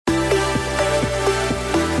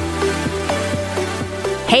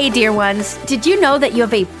Hey, dear ones, did you know that you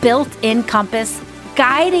have a built-in compass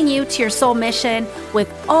guiding you to your soul mission with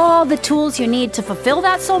all the tools you need to fulfill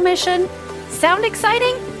that soul mission? Sound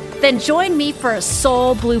exciting? Then join me for a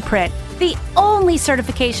Soul Blueprint, the only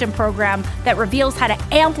certification program that reveals how to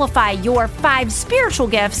amplify your 5 spiritual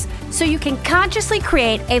gifts so you can consciously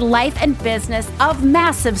create a life and business of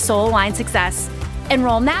massive soul-aligned success.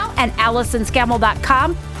 Enroll now at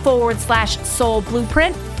AllisonScammell.com/soul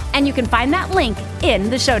blueprint, and you can find that link in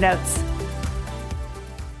the show notes.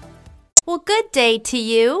 Well, good day to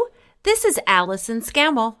you. This is Allison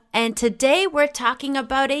Scammell, and today we're talking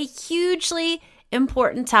about a hugely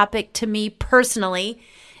important topic to me personally,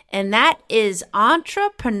 and that is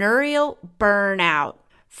entrepreneurial burnout.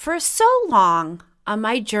 For so long on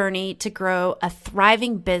my journey to grow a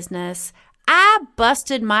thriving business, I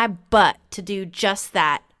busted my butt to do just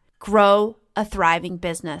that, grow a thriving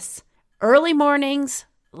business. Early mornings,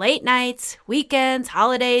 late nights, weekends,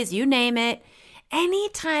 holidays, you name it.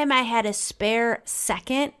 Anytime I had a spare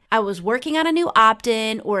second, I was working on a new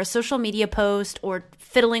opt-in or a social media post or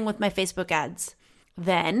fiddling with my Facebook ads.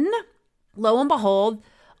 Then, lo and behold,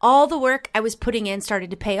 all the work I was putting in started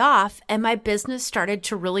to pay off and my business started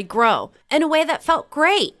to really grow in a way that felt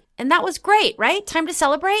great. And that was great, right? Time to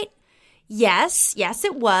celebrate? Yes,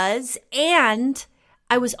 it was. And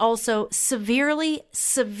I was also severely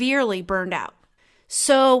burned out.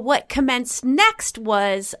 So what commenced next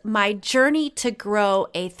was my journey to grow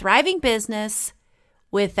a thriving business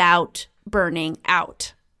without burning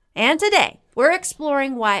out. And today, we're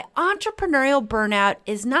exploring why entrepreneurial burnout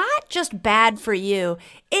is not just bad for you,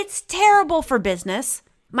 it's terrible for business,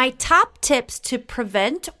 my top tips to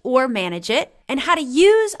prevent or manage it, and how to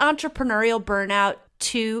use entrepreneurial burnout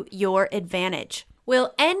to your advantage.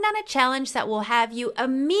 We'll end on a challenge that will have you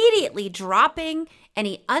immediately dropping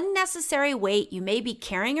any unnecessary weight you may be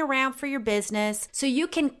carrying around for your business so you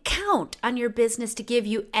can count on your business to give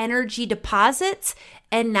you energy deposits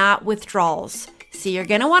and not withdrawals. So you're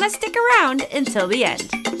going to want to stick around until the end.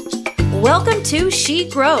 Welcome to She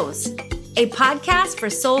Grows, a podcast for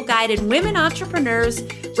soul-guided women entrepreneurs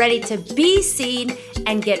ready to be seen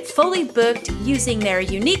and get fully booked using their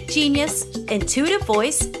unique genius, intuitive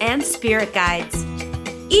voice, and spirit guides.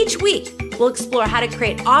 Each week, we'll explore how to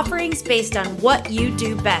create offerings based on what you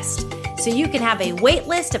do best so you can have a wait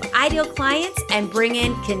list of ideal clients and bring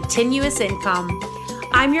in continuous income.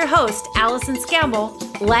 I'm your host, Allison Scammell.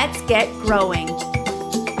 Let's get growing.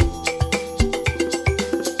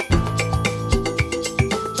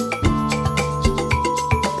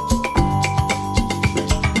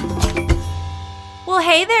 Well,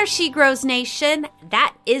 hey there, She Grows Nation.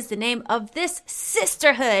 That is the name of this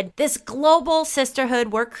sisterhood, this global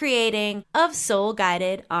sisterhood we're creating of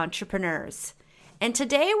soul-guided entrepreneurs. And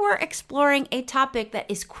today we're exploring a topic that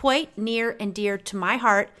is quite near and dear to my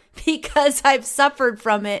heart because I've suffered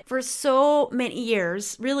from it for so many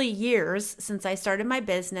years, really years since I started my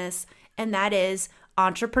business, and that is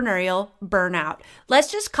entrepreneurial burnout. Let's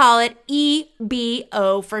just call it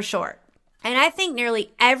EBO for short. And I think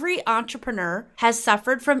nearly every entrepreneur has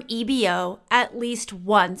suffered from EBO at least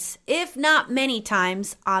once, if not many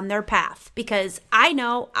times, on their path, because I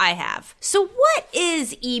know I have. So what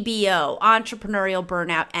is EBO, entrepreneurial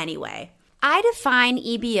burnout, anyway? I define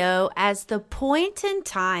EBO as the point in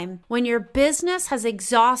time when your business has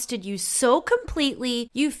exhausted you so completely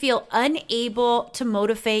you feel unable to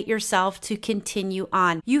motivate yourself to continue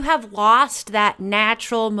on. You have lost that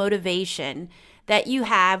natural motivation that you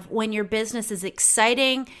have when your business is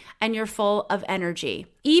exciting and you're full of energy.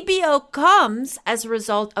 EBO comes as a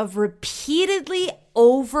result of repeatedly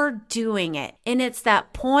overdoing it, and it's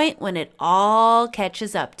that point when it all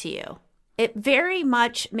catches up to you. It very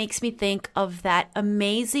much makes me think of that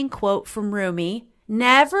amazing quote from Rumi,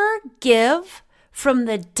 "Never give from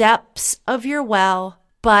the depths of your well,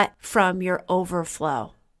 but from your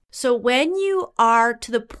overflow." So when you are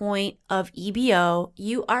to the point of EBO,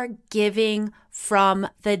 you are giving from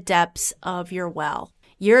the depths of your well.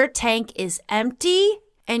 Your tank is empty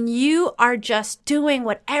and you are just doing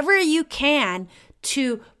whatever you can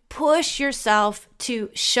to push yourself to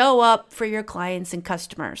show up for your clients and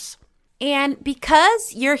customers. And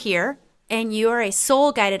because you're here and you are a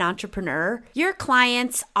soul-guided entrepreneur, your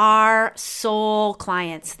clients are soul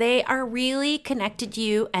clients. They are really connected to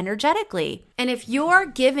you energetically. And if you're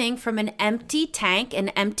giving from an empty tank, an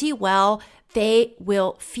empty well, they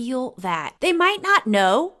will feel that. They might not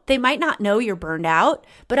know you're burned out,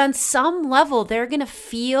 but on some level, they're going to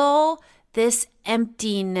feel this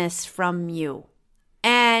emptiness from you.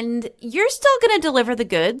 And you're still going to deliver the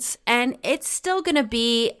goods, and it's still going to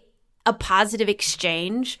be a positive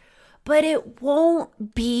exchange, but it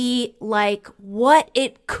won't be like what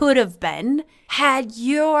it could have been had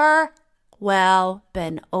your well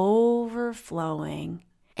been overflowing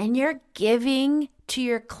and you're giving to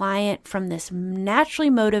your client from this naturally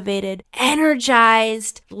motivated,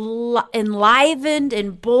 energized, enlivened,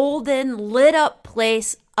 emboldened, lit up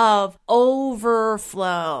place of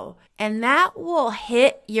overflow. And that will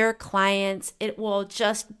hit your clients. It will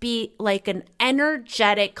just be like an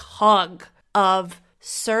energetic hug of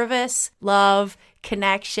service, love,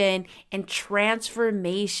 connection, and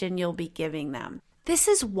transformation you'll be giving them. This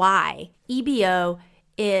is why EBO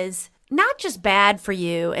is not just bad for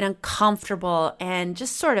you and uncomfortable and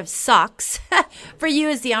just sort of sucks for you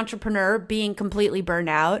as the entrepreneur being completely burned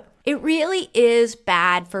out. It really is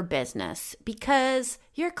bad for business because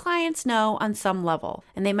your clients know on some level,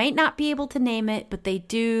 and they might not be able to name it, but they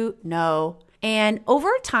do know. And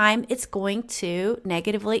over time, it's going to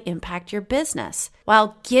negatively impact your business.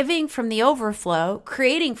 While giving from the overflow,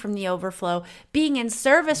 creating from the overflow, being in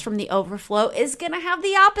service from the overflow is going to have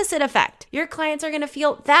the opposite effect. Your clients are going to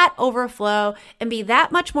feel that overflow and be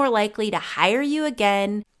that much more likely to hire you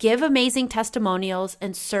again, give amazing testimonials,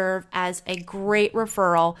 and serve as a great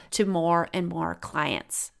referral to more and more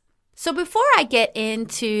clients. So before I get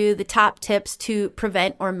into the top tips to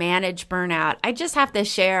prevent or manage burnout, I just have to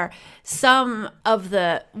share some of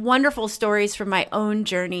the wonderful stories from my own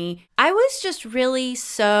journey. I was just really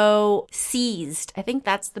so seized. I think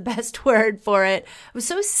that's the best word for it. I was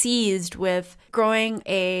so seized with growing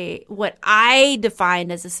what I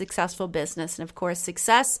defined as a successful business. And of course,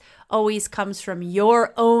 success always comes from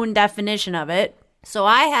your own definition of it. So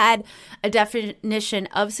I had a definition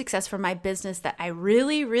of success for my business that I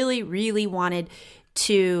really, really, really wanted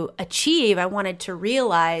to achieve. I wanted to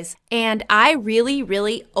realize, and I really,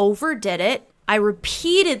 really overdid it. I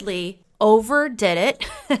repeatedly overdid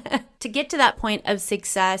it to get to that point of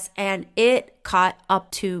success, and it caught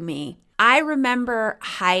up to me. I remember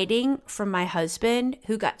hiding from my husband,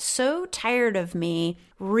 who got so tired of me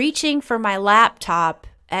reaching for my laptop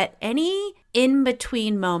at any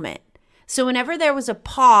in-between moment. So whenever there was a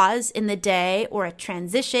pause in the day or a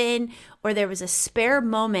transition or there was a spare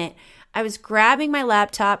moment, I was grabbing my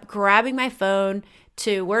laptop, grabbing my phone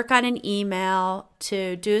to work on an email,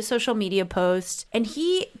 to do a social media post. And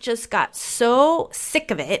he just got so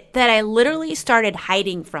sick of it that I literally started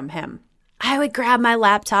hiding from him. I would grab my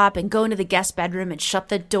laptop and go into the guest bedroom and shut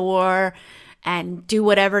the door and do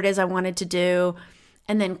whatever it is I wanted to do.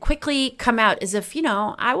 And then quickly come out as if,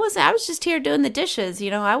 I was just here doing the dishes.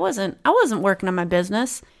 I wasn't working on my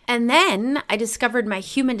business. And then I discovered my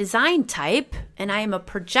human design type, and I am a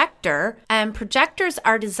projector. And projectors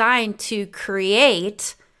are designed to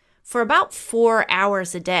create for about 4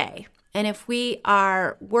 hours a day. And if we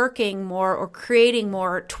are working more or creating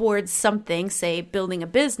more towards something, say building a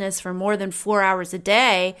business for more than 4 hours a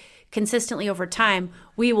day, consistently over time,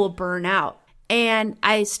 we will burn out. And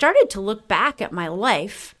I started to look back at my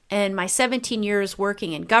life and my 17 years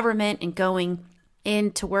working in government and going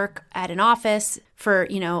in to work at an office for,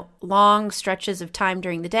 long stretches of time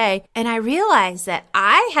during the day. And I realized that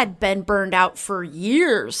I had been burned out for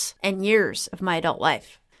years and years of my adult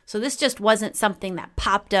life. So this just wasn't something that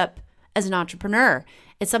popped up as an entrepreneur.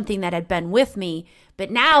 It's something that had been with me. But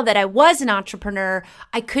now that I was an entrepreneur,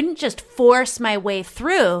 I couldn't just force my way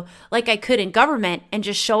through like I could in government and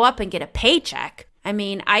just show up and get a paycheck. I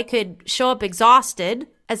mean, I could show up exhausted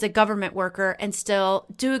as a government worker and still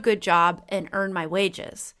do a good job and earn my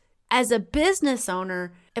wages. As a business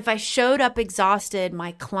owner, if I showed up exhausted,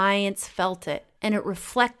 my clients felt it, and it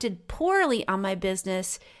reflected poorly on my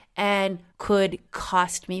business and could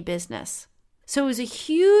cost me business. So it was a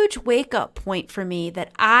huge wake-up point for me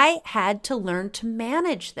that I had to learn to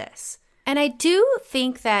manage this. And I do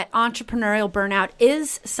think that entrepreneurial burnout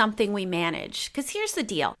is something we manage. Because here's the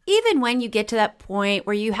deal. Even when you get to that point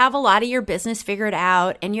where you have a lot of your business figured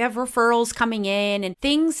out and you have referrals coming in and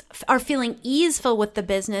things are feeling easeful with the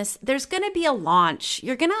business, there's going to be a launch.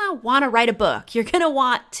 You're going to want to write a book. You're going to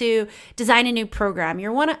want to design a new program.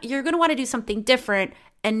 You're going to want to do something different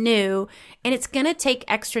and new, and it's going to take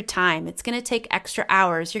extra time. It's going to take extra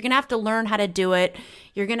hours. You're going to have to learn how to do it.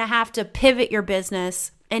 You're going to have to pivot your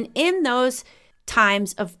business. And in those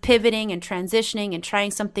times of pivoting and transitioning and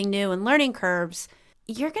trying something new and learning curves,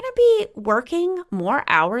 you're going to be working more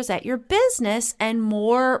hours at your business and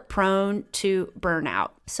more prone to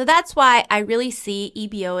burnout. So that's why I really see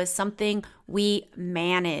EBO as something we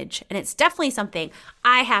manage. And it's definitely something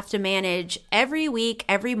I have to manage every week,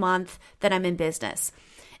 every month that I'm in business.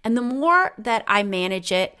 And the more that I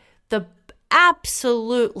manage it, the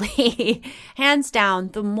absolutely, hands down,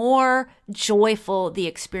 the more joyful the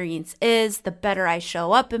experience is, the better I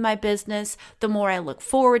show up in my business, the more I look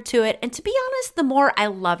forward to it, and to be honest, the more I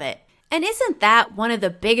love it. And isn't that one of the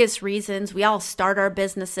biggest reasons we all start our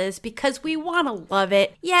businesses? Because we want to love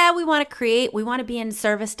it. Yeah, we want to create, we want to be in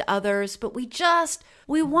service to others, but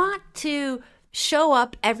we want to show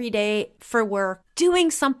up every day for work,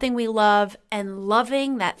 doing something we love and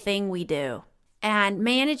loving that thing we do. And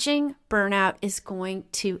managing burnout is going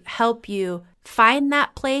to help you find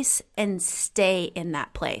that place and stay in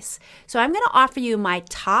that place. So I'm going to offer you my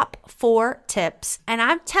top 4 tips. And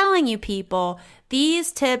I'm telling you, people,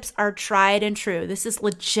 these tips are tried and true. This is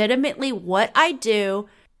legitimately what I do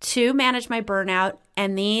to manage my burnout.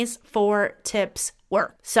 And these 4 tips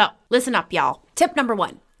work. So listen up, y'all. Tip number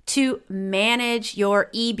 1. To manage your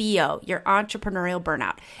EBO, your entrepreneurial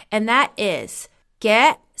burnout. And that is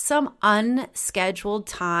get some unscheduled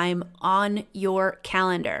time on your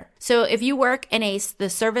calendar. So if you work in the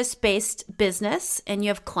service-based business and you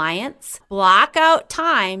have clients, block out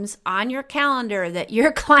times on your calendar that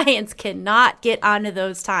your clients cannot get onto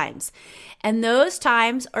those times. And those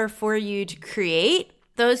times are for you to create.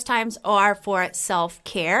 Those times are for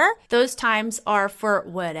self-care. Those times are for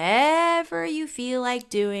whatever you feel like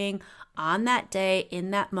doing on that day in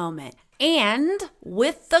that moment. And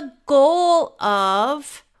with the goal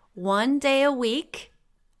of 1 day a week,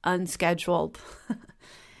 unscheduled.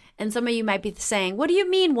 And some of you might be saying, what do you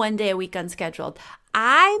mean 1 day a week unscheduled?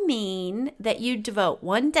 I mean that you devote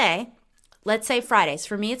 1 day, let's say Fridays.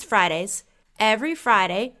 For me, it's Fridays. Every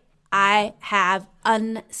Friday, I have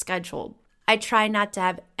unscheduled. I try not to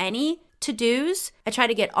have any to-dos. I try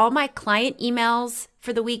to get all my client emails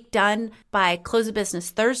for the week done by close of business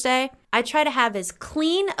Thursday. I try to have as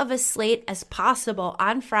clean of a slate as possible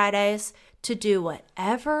on Fridays to do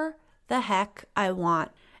whatever the heck I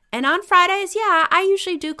want. And on Fridays, yeah, I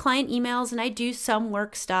usually do client emails and I do some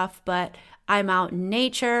work stuff, but I'm out in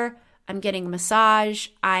nature. I'm getting a massage.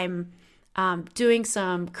 I'm doing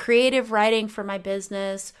some creative writing for my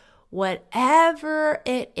business. Whatever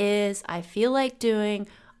it is I feel like doing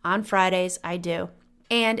on Fridays, I do.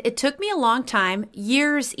 And it took me a long time,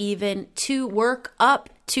 years even, to work up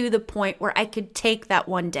to the point where I could take that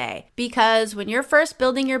 1 day. Because when you're first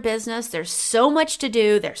building your business, there's so much to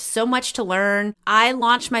do. There's so much to learn. I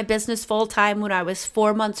launched my business full time when I was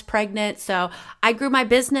 4 months pregnant. So I grew my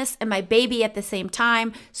business and my baby at the same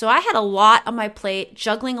time. So I had a lot on my plate,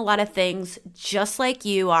 juggling a lot of things, just like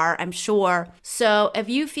you are, I'm sure. So if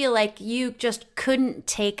you feel like you just couldn't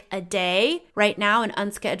take a day right now, an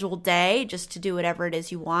unscheduled day, just to do whatever it is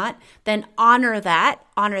you want, then honor that,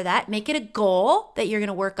 make it a goal that you're going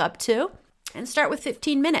to work up to, and start with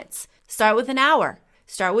 15 minutes, start with an hour,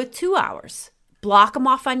 start with 2 hours, block them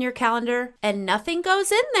off on your calendar, and nothing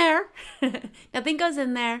goes in there. Nothing goes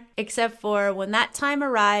in there except for when that time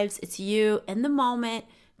arrives, it's you in the moment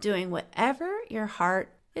doing whatever your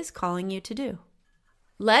heart is calling you to do.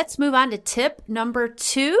 Let's move on to tip number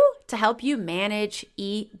 2 to help you manage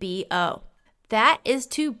EBO. That is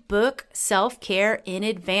to book self-care in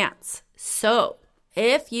advance. So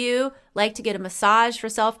if you like to get a massage for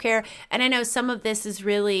self-care, and I know some of this is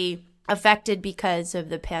really affected because of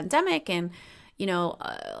the pandemic and,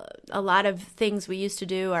 a lot of things we used to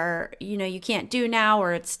do are, you can't do now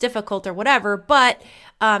or it's difficult or whatever. But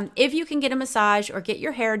if you can get a massage or get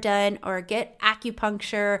your hair done or get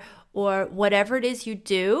acupuncture or whatever it is you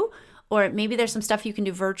do, or maybe there's some stuff you can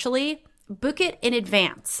do virtually, book it in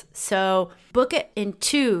advance. So book it in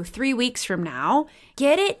 2-3 weeks from now.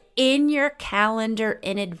 Get it in your calendar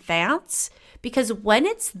in advance, because when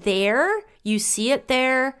it's there, you see it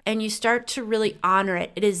there and you start to really honor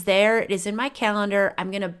it. It is there. It is in my calendar.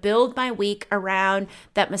 I'm going to build my week around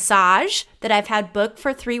that massage that I've had booked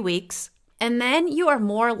for 3 weeks. And then you are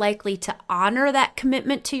more likely to honor that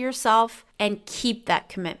commitment to yourself and keep that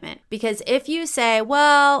commitment. Because if you say,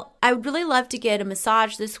 well, I would really love to get a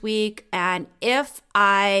massage this week, and if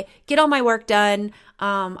I get all my work done,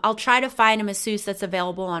 I'll try to find a masseuse that's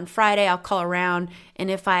available on Friday. I'll call around, and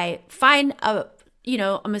if I find a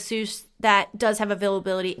masseuse that does have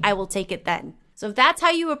availability, I will take it then. So if that's how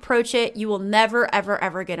you approach it, you will never, ever,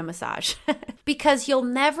 ever get a massage because you'll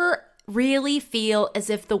never really feel as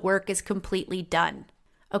if the work is completely done.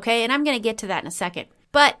 Okay, and I'm going to get to that in a second.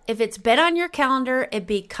 But if it's been on your calendar, it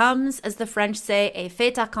becomes, as the French say, a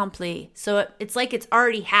fait accompli. So it's like it's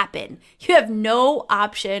already happened. You have no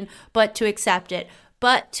option but to accept it,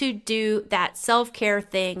 but to do that self-care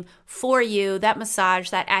thing for you, that massage,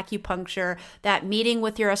 that acupuncture, that meeting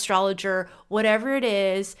with your astrologer, whatever it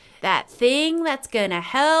is, that thing that's going to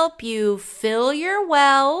help you fill your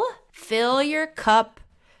well, fill your cup,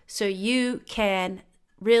 so you can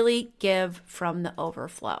really give from the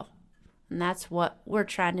overflow. And that's what we're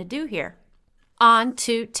trying to do here. On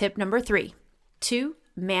to tip number 3, to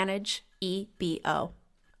manage EBO.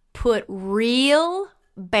 Put real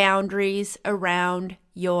boundaries around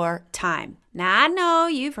your time. Now, I know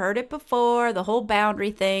you've heard it before, the whole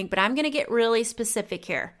boundary thing, but I'm going to get really specific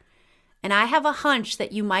here. And I have a hunch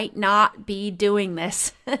that you might not be doing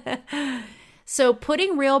this. So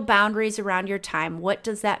putting real boundaries around your time, what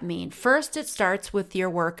does that mean? First, it starts with your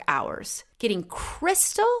work hours. Getting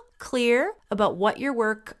crystal clear about what your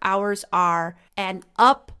work hours are and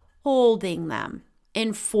upholding them.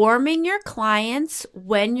 Informing your clients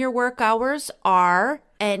when your work hours are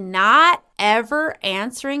and not ever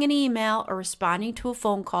answering an email or responding to a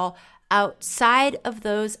phone call outside of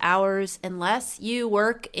those hours unless you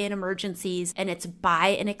work in emergencies and it's by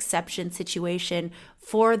an exception situation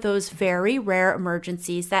for those very rare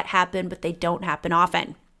emergencies that happen, but they don't happen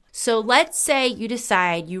often. So let's say you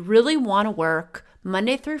decide you really want to work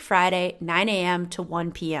Monday through Friday, 9 a.m. to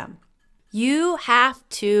 1 p.m. You have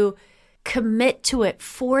to commit to it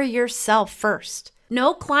for yourself first.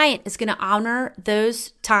 No client is going to honor those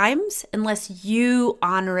times unless you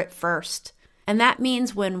honor it first. And that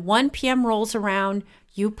means when 1 p.m. rolls around,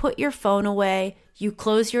 you put your phone away, you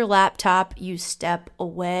close your laptop, you step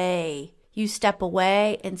away. You step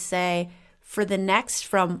away and say, for the next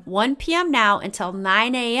from 1 p.m. now until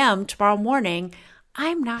 9 a.m. tomorrow morning,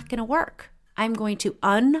 I'm not going to work. I'm going to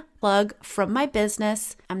unplug from my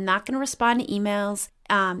business. I'm not going to respond to emails.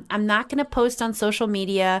 I'm not going to post on social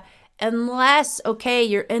media unless, okay,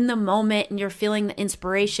 you're in the moment and you're feeling the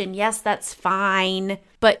inspiration. Yes, that's fine.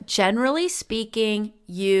 But generally speaking,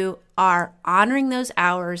 you are honoring those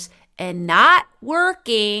hours and not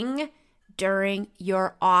working during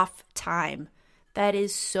your off time. That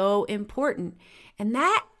is so important. And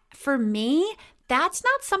that, for me, that's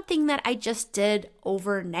not something that I just did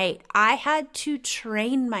overnight. I had to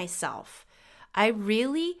train myself. I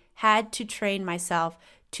really had to train myself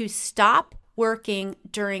to stop working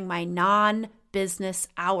during my non-business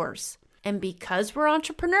hours. And because we're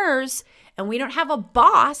entrepreneurs and we don't have a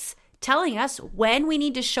boss telling us when we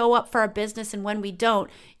need to show up for our business and when we don't,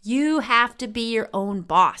 you have to be your own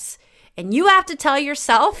boss. And you have to tell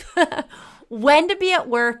yourself when to be at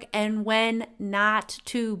work and when not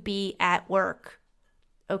to be at work.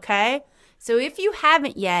 Okay? So if you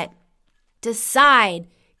haven't yet, decide,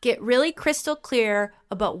 get really crystal clear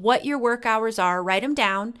about what your work hours are, write them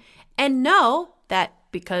down, and know that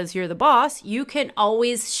because you're the boss, you can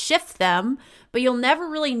always shift them, but you'll never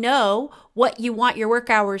really know what you want your work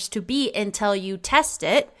hours to be until you test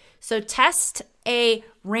it. So test a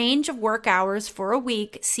range of work hours for a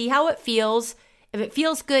week, see how it feels. If it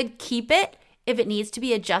feels good, keep it. If it needs to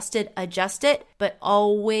be adjusted, adjust it, but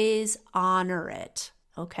always honor it,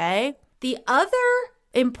 okay? The other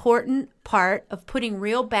important part of putting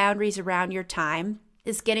real boundaries around your time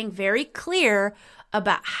is getting very clear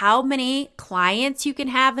about how many clients you can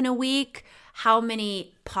have in a week, how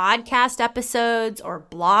many podcast episodes or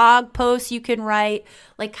blog posts you can write,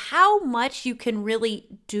 like how much you can really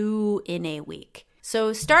do in a week.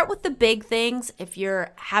 So start with the big things. If you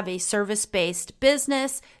have a service-based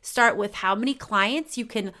business, start with how many clients you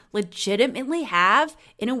can legitimately have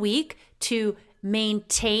in a week to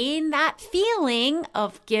maintain that feeling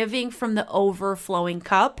of giving from the overflowing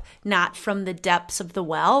cup, not from the depths of the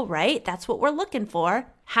well, right? That's what we're looking for.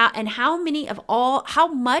 How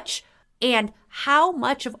much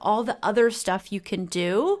of all the other stuff you can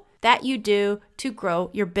do that you do to grow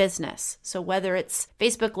your business. So whether it's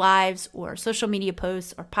Facebook Lives or social media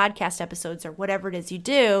posts or podcast episodes or whatever it is you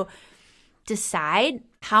do, decide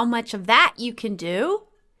how much of that you can do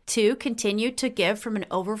to continue to give from an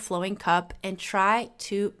overflowing cup and try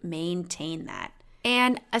to maintain that.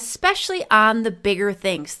 And especially on the bigger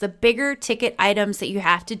things, the bigger ticket items that you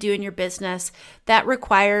have to do in your business that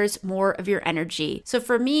requires more of your energy. So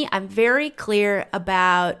for me, I'm very clear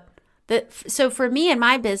about so for me and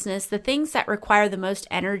my business, the things that require the most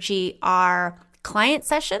energy are client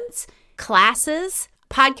sessions, classes,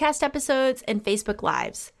 podcast episodes, and Facebook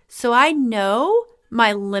Lives. So I know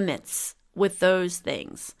my limits with those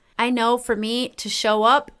things. I know for me to show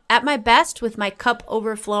up at my best with my cup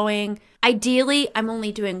overflowing, ideally, I'm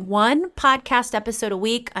only doing 1 podcast episode a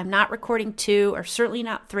week. I'm not recording 2 or certainly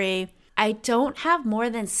not 3. I don't have more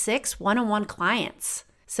than 6 one-on-one clients.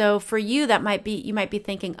 So for you, you might be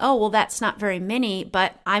thinking, oh, well, that's not very many,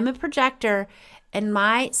 but I'm a projector and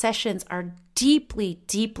my sessions are deeply,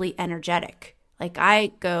 deeply energetic. Like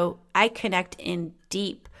I connect in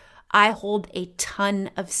deep. I hold a ton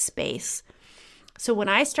of space. So when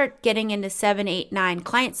I start getting into 7, 8, 9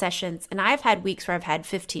 client sessions, and I've had weeks where I've had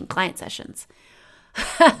 15 client sessions,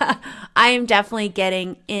 I am definitely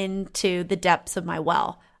getting into the depths of my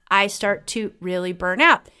well. I start to really burn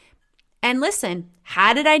out. And listen,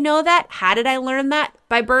 how did I know that? How did I learn that?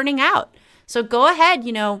 By burning out. So go ahead,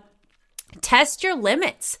 test your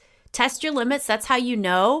limits. Test your limits. That's how you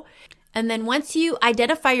know. And then once you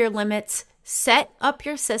identify your limits, set up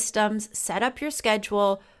your systems, set up your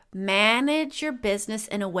schedule, manage your business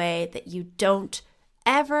in a way that you don't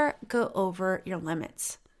ever go over your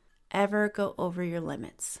limits. Ever go over your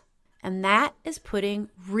limits. And that is putting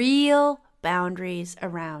real boundaries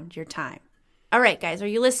around your time. All right, guys, are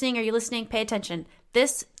you listening? Are you listening? Pay attention.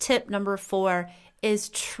 This tip number 4 is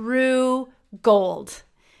true gold.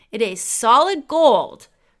 It is solid gold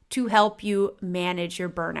to help you manage your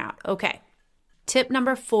burnout. Okay. Tip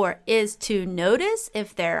number 4 is to notice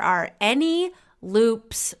if there are any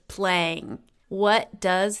loops playing. What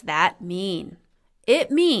does that mean? It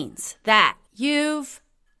means that you've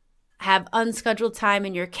have unscheduled time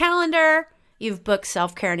in your calendar, you've booked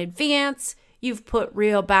self-care in advance, you've put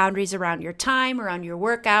real boundaries around your time, around your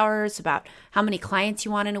work hours, about how many clients you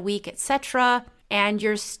want in a week, etc., and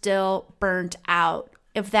you're still burnt out.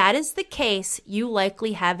 If that is the case, you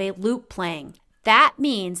likely have a loop playing. That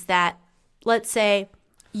means that, let's say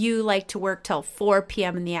you like to work till 4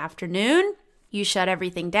 p.m. in the afternoon. You shut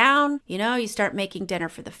everything down. You start making dinner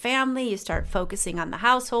for the family. You start focusing on the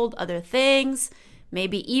household, other things.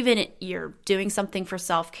 Maybe even you're doing something for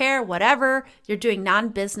self-care, whatever. You're doing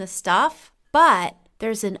non-business stuff. But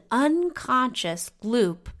there's an unconscious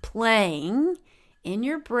loop playing in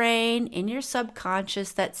your brain, in your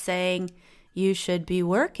subconscious that's saying, you should be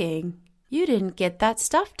working. You didn't get that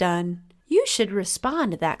stuff done. You should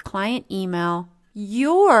respond to that client email.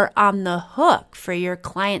 You're on the hook for your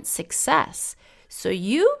client's success. So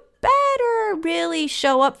you better really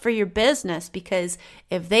show up for your business, because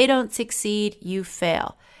if they don't succeed, you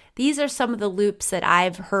fail. These are some of the loops that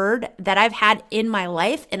I've heard, that I've had in my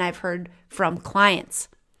life, and I've heard from clients.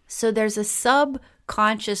 So there's a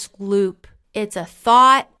subconscious loop. It's a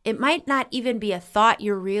thought. It might not even be a thought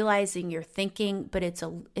you're realizing you're thinking, but it's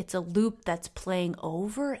a loop that's playing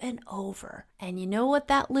over and over. And you know what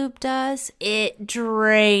that loop does? It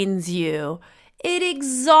drains you. It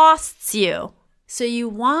exhausts you. So you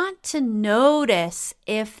want to notice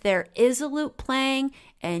if there is a loop playing,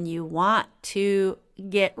 and you want to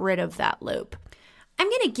get rid of that loop. I'm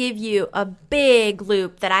going to give you a big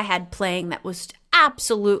loop that I had playing that was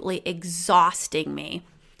absolutely exhausting me.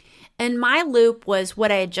 And my loop was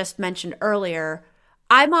what I had just mentioned earlier.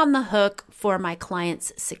 I'm on the hook for my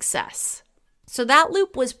client's success. So that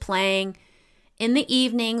loop was playing in the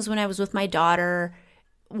evenings when I was with my daughter,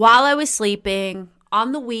 while I was sleeping,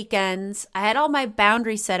 on the weekends. I had all my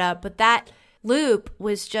boundaries set up, but that loop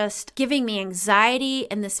was just giving me anxiety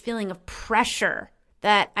and this feeling of pressure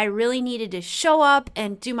that I really needed to show up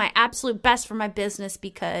and do my absolute best for my business,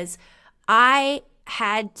 because I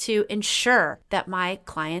had to ensure that my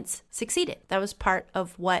clients succeeded. That was part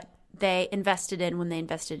of what they invested in when they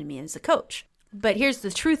invested in me as a coach. But here's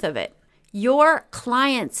the truth of it. Your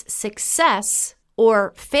client's success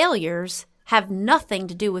or failures have nothing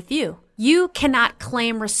to do with you. You cannot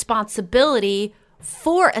claim responsibility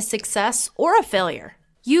for a success or a failure.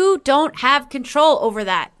 You don't have control over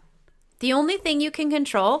that. The only thing you can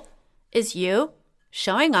control is you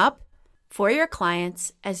showing up for your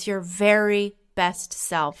clients as your very best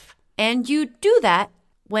self. And you do that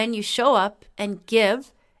when you show up and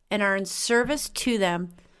give and are in service to them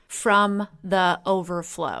from the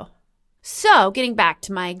overflow. So getting back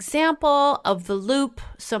to my example of the loop.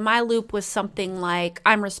 So my loop was something like,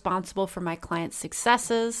 I'm responsible for my client's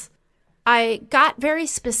successes. I got very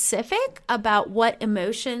specific about what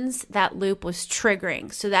emotions that loop was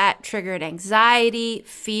triggering. So that triggered anxiety,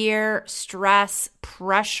 fear, stress,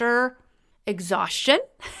 pressure, exhaustion,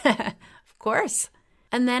 of course.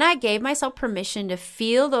 And then I gave myself permission to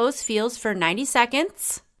feel those feels for 90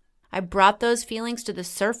 seconds. I brought those feelings to the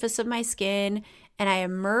surface of my skin, and I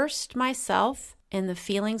immersed myself in the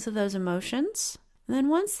feelings of those emotions. And then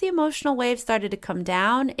once the emotional waves started to come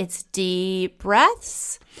down, it's deep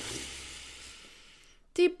breaths.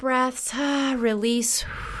 Deep breaths, release.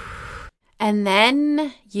 And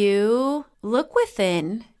then you look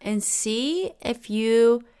within and see if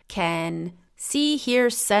you can see,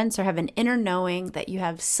 hear, sense, or have an inner knowing that you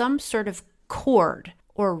have some sort of cord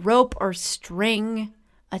or rope or string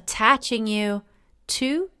attaching you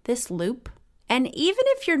to this loop. And even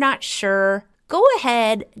if you're not sure, go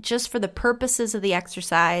ahead, just for the purposes of the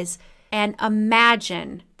exercise, and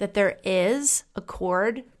imagine that there is a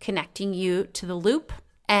cord connecting you to the loop,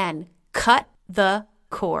 and cut the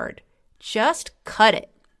cord. Just cut it.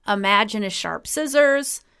 Imagine a sharp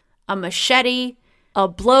scissors, a machete, a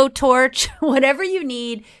blowtorch, whatever you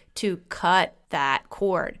need to cut that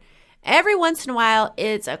cord. Every once in a while,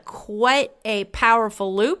 it's quite a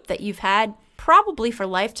powerful loop that you've had probably for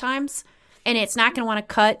lifetimes, and it's not going to want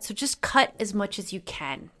to cut, so just cut as much as you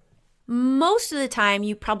can. Most of the time,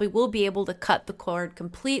 you probably will be able to cut the cord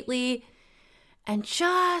completely, and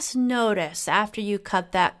just notice after you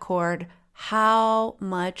cut that cord how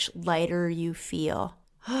much lighter you feel.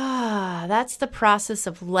 That's the process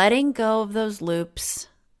of letting go of those loops.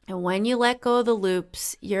 And when you let go of the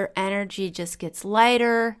loops, your energy just gets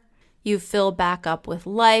lighter. You fill back up with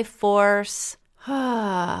life force.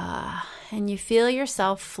 And you feel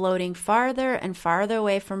yourself floating farther and farther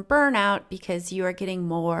away from burnout because you are getting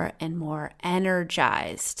more and more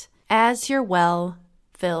energized as your well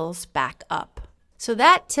fills back up. So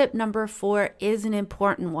that tip number 4 is an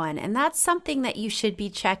important one. And that's something that you should be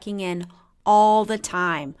checking in all the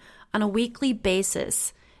time on a weekly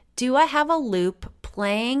basis. Do I have a loop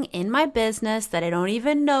playing in my business that I don't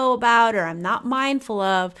even know about or I'm not mindful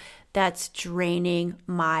of that's draining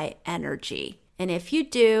my energy? And if you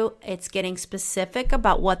do, it's getting specific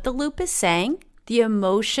about what the loop is saying, the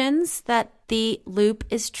emotions that the loop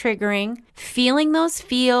is triggering, feeling those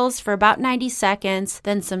feels for about 90 seconds,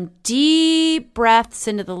 then some deep breaths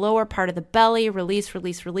into the lower part of the belly, release,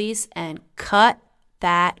 release, release, and cut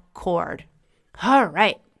that cord. All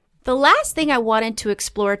right. The last thing I wanted to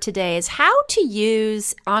explore today is how to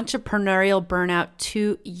use entrepreneurial burnout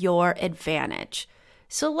to your advantage.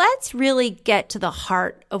 So let's really get to the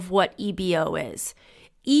heart of what EBO is.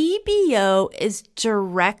 EBO is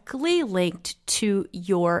directly linked to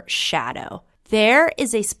your shadow. There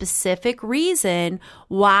is a specific reason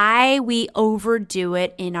why we overdo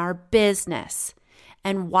it in our business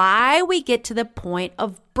and why we get to the point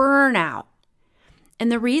of burnout.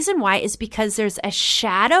 And the reason why is because there's a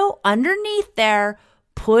shadow underneath there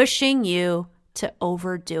pushing you to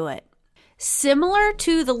overdo it. Similar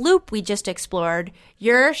to the loop we just explored,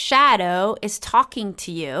 your shadow is talking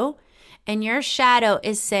to you, and your shadow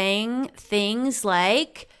is saying things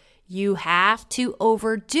like, you have to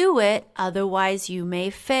overdo it, otherwise you may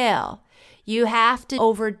fail. You have to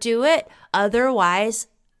overdo it, otherwise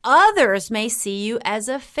others may see you as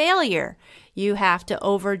a failure. You have to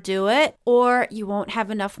overdo it, or you won't have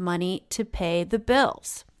enough money to pay the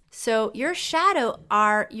bills. So your shadow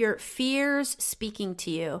are your fears speaking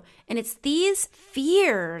to you. And it's these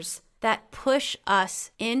fears that push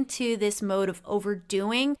us into this mode of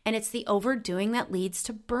overdoing. And it's the overdoing that leads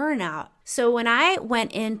to burnout. So when I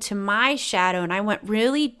went into my shadow and I went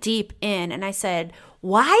really deep in and I said,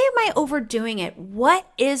 why am I overdoing it? What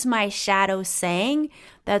is my shadow saying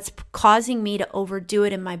that's causing me to overdo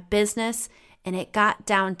it in my business? And it got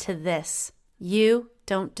down to this: you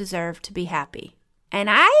don't deserve to be happy. And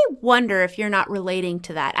I wonder if you're not relating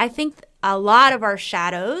to that. I think a lot of our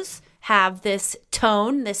shadows have this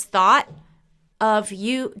tone, this thought of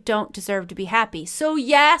you don't deserve to be happy. So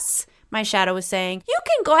yes, my shadow is saying, you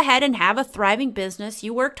can go ahead and have a thriving business.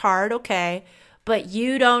 You worked hard, okay, but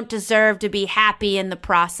you don't deserve to be happy in the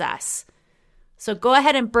process. So go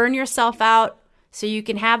ahead and burn yourself out so you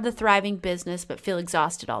can have the thriving business but feel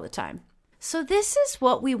exhausted all the time. So this is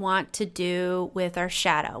what we want to do with our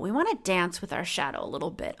shadow. We want to dance with our shadow a little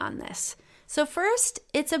bit on this. So first,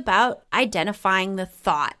 it's about identifying the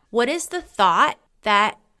thought. What is the thought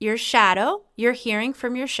that your shadow, you're hearing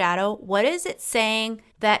from your shadow? What is it saying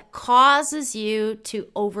that causes you to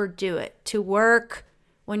overdo it, to work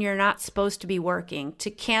when you're not supposed to be working, to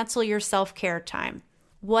cancel your self-care time?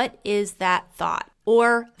 What is that thought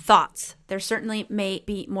or thoughts? There certainly may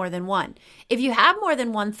be more than one. If you have more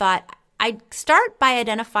than one thought, I start by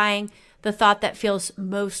identifying the thought that feels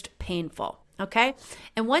most painful, okay?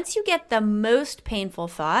 And once you get the most painful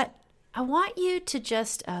thought, I want you to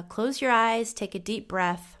just close your eyes, take a deep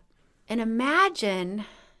breath, and imagine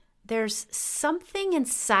there's something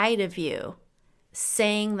inside of you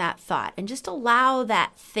saying that thought. And just allow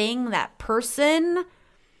that thing, that person,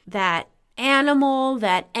 that animal,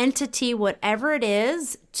 that entity, whatever it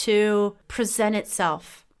is, to present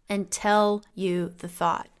itself and tell you the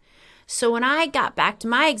thought. So when I got back to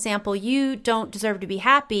my example, you don't deserve to be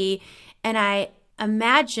happy, and I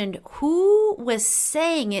imagined who was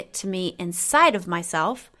saying it to me inside of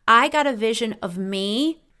myself, I got a vision of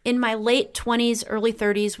me in my late 20s, early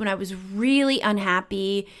 30s when I was really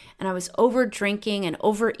unhappy and I was over drinking and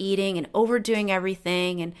overeating and overdoing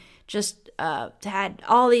everything and just had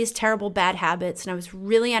all these terrible bad habits, and I was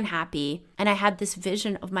really unhappy. And I had this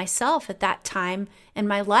vision of myself at that time in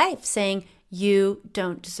my life saying, you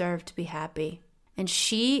don't deserve to be happy. And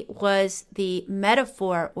she was the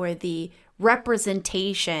metaphor or the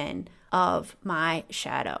representation of my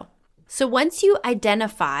shadow. So once you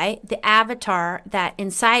identify the avatar that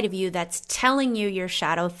inside of you that's telling you your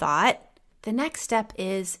shadow thought, the next step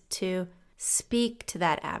is to speak to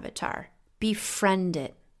that avatar, befriend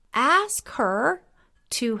it. Ask her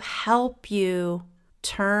to help you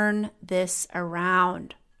turn this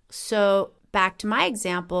around. So back to my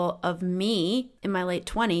example of me in my late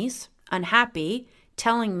 20s, unhappy,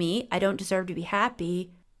 telling me I don't deserve to be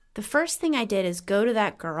happy. The first thing I did is go to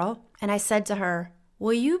that girl and I said to her,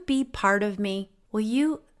 will you be part of me? Will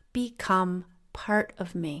you become part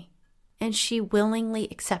of me? And she willingly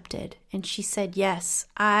accepted. And she said, yes,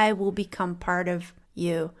 I will become part of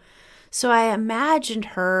you. So I imagined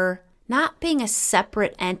her not being a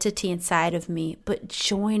separate entity inside of me, but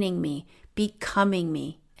joining me, becoming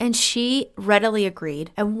me. And she readily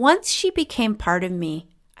agreed. And once she became part of me,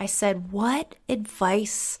 I said, what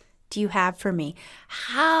advice do you have for me?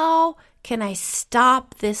 How can I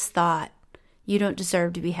stop this thought, you don't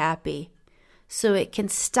deserve to be happy, so it can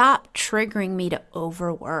stop triggering me to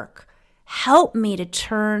overwork? Help me to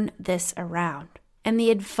turn this around. And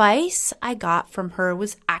the advice I got from her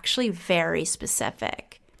was actually very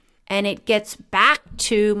specific. And it gets back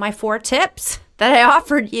to my 4 tips that I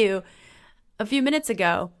offered you a few minutes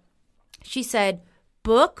ago. She said,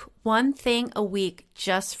 book one thing a week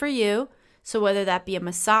just for you. So whether that be a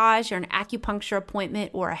massage or an acupuncture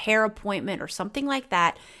appointment or a hair appointment or something like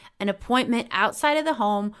that, an appointment outside of the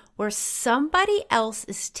home where somebody else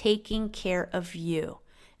is taking care of you.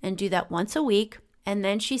 And do that once a week. And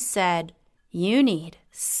then she said, you need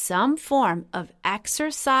some form of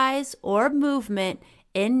exercise or movement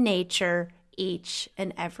in nature each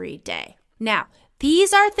and every day. Now,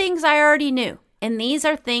 these are things I already knew. And these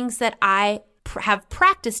are things that I have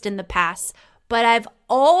practiced in the past, but I've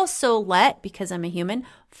also let, because I'm a human,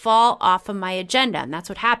 fall off of my agenda. And that's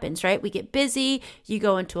what happens, right? We get busy, you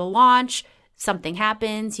go into a launch, something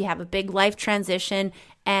happens, you have a big life transition,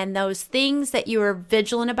 and those things that you were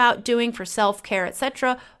vigilant about doing for self-care,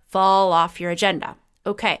 etc., fall off your agenda.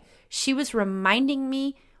 Okay, she was reminding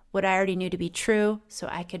me what I already knew to be true so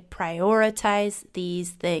I could prioritize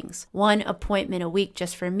these things. One appointment a week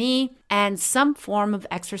just for me and some form of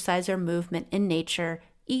exercise or movement in nature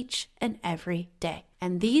each and every day.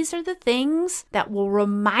 And these are the things that will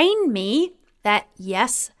remind me that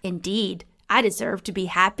yes, indeed, I deserve to be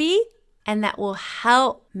happy, and that will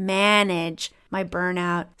help manage my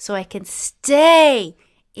burnout so I can stay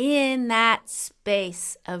in that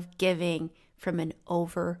space of giving from an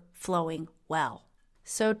overflowing well.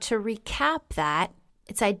 So to recap that,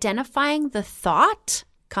 it's identifying the thought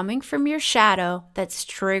coming from your shadow that's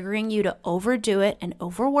triggering you to overdo it and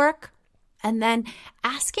overwork, and then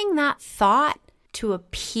asking that thought to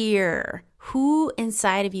appear. Who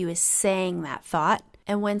inside of you is saying that thought?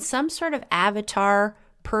 And when some sort of avatar,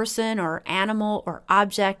 person or animal or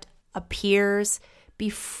object appears,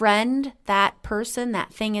 befriend that person,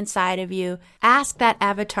 that thing inside of you. Ask that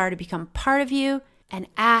avatar to become part of you and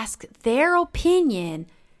ask their opinion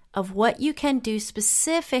of what you can do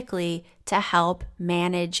specifically to help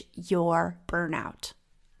manage your burnout.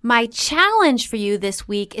 My challenge for you this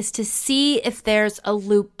week is to see if there's a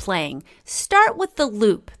loop playing. Start with the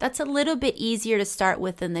loop. That's a little bit easier to start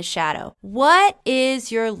with than the shadow. What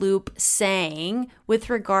is your loop saying with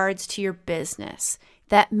regards to your business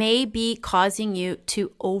that may be causing you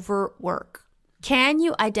to overwork? Can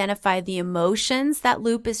you identify the emotions that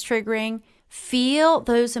loop is triggering? Feel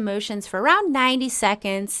those emotions for around 90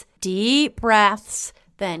 seconds, deep breaths,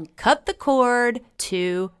 then cut the cord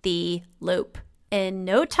to the loop. In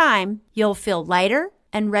no time, you'll feel lighter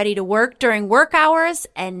and ready to work during work hours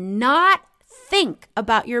and not think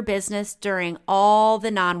about your business during all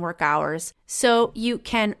the non-work hours so you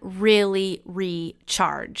can really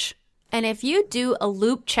recharge. And if you do a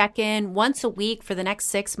loop check-in once a week for the next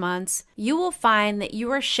 6 months, you will find that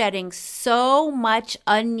you are shedding so much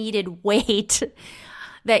unneeded weight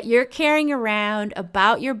that you're carrying around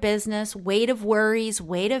about your business, weight of worries,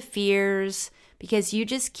 weight of fears, because you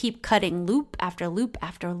just keep cutting loop after loop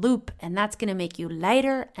after loop, and that's going to make you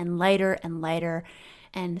lighter and lighter and lighter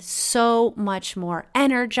and so much more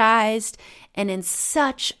energized and in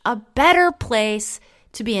such a better place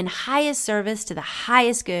to be in highest service to the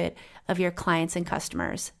highest good of your clients and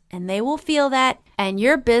customers. And they will feel that, and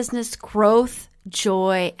your business growth,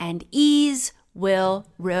 joy, and ease will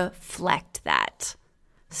reflect that.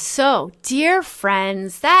 So, dear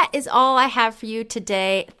friends, that is all I have for you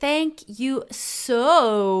today. Thank you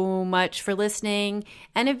so much for listening.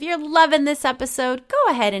 And if you're loving this episode, go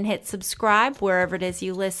ahead and hit subscribe wherever it is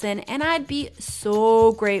you listen. And I'd be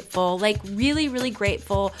so grateful, really, really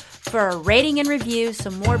grateful for a rating and review so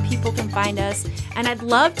more people can find us. And I'd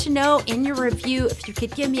love to know in your review if you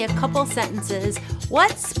could give me a couple sentences.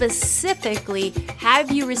 What specifically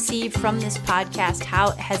have you received from this podcast?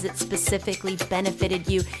 How has it specifically benefited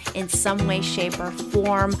you in some way, shape, or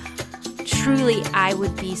form? Truly, I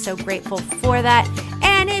would be so grateful for that.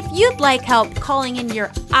 And if you'd like help calling in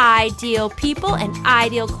your ideal people and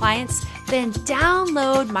ideal clients, then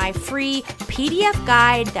download my free PDF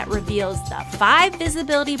guide that reveals the 5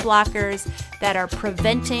 visibility blockers that are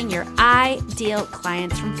preventing your ideal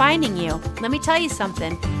clients from finding you. Let me tell you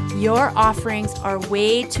something. Your offerings are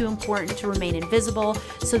way too important to remain invisible,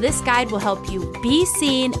 so this guide will help you be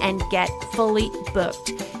seen and get fully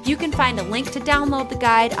booked. You can find a link to download the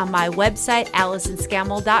guide on my website,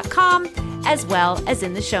 AllisonScammell.com, as well as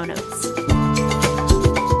in the show notes.